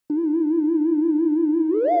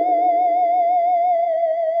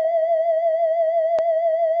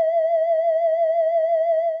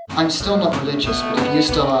I'm still not religious, but if you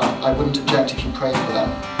still are, I wouldn't object if you prayed for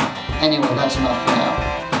them. Anyway, that's enough for now.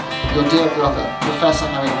 Your dear brother, Professor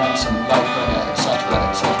Harry Ransom, Lightbringer, etc.,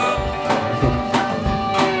 etc.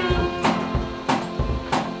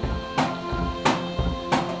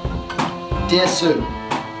 Dear Sue,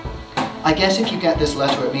 I guess if you get this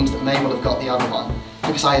letter it means that May will have got the other one,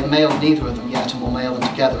 because I have mailed neither of them yet and will mail them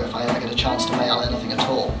together if I ever get a chance to mail anything at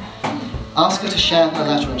all. Ask her to share her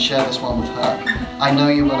letter and share this one with her. I know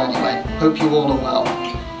you will anyway. Hope you all are well.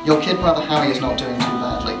 Your kid brother Harry is not doing too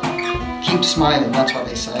badly. Keep smiling, that's what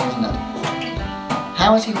they say, isn't it?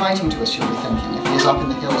 How is he writing to us, you'll be thinking, if he is up in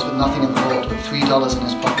the hills with nothing in the world but $3 in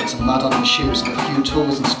his pockets and mud on his shoes and a few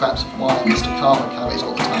tools and scraps of wire Mr. Carver carries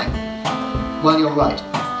all the time? Well, you're right.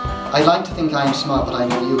 I like to think I am smart, but I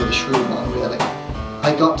know you are the shrewd one, really.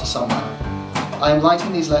 I got to somewhere. I am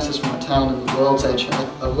writing these letters from a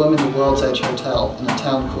room in the World's Edge Hotel in a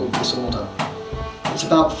town called Disorder. It's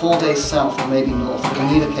about 4 days south or maybe north, but in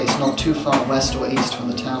either case not too far west or east from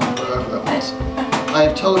the town or wherever it was. I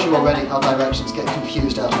have told you already how directions get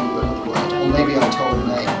confused out in the room of the world, or maybe I told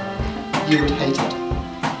May. You would hate it.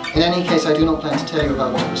 In any case, I do not plan to tell you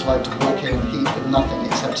about what it was like to walk here in the heat with nothing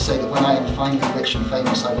except to say that when I am finally rich and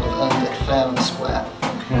famous, I will have earned it fair and square.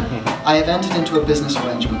 I have entered into a business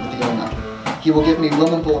arrangement with the owner. He will give me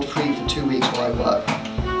room and board free for 2 weeks while I work.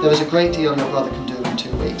 There is a great deal your brother can do in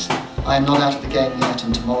 2 weeks. I am not out of the game yet,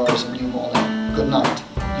 and tomorrow is a new morning. Good night.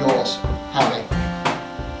 Yours, Harry.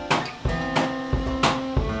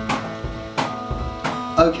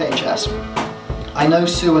 Okay, Jess. I know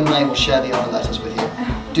Sue and May will share the other letters with you.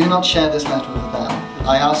 Do not share this letter with them.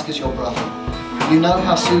 I ask as your brother. You know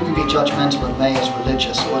how Sue can be judgmental and May is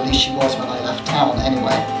religious, or at least she was when I left town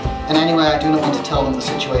anyway. And anyway, I do not want to tell them the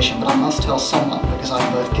situation, but I must tell someone because I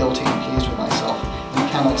am both guilty and pleased with myself and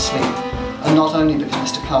cannot sleep. And not only because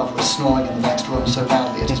Mr. Carver is snoring in the next room so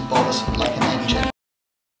badly it is bothersome like an engine.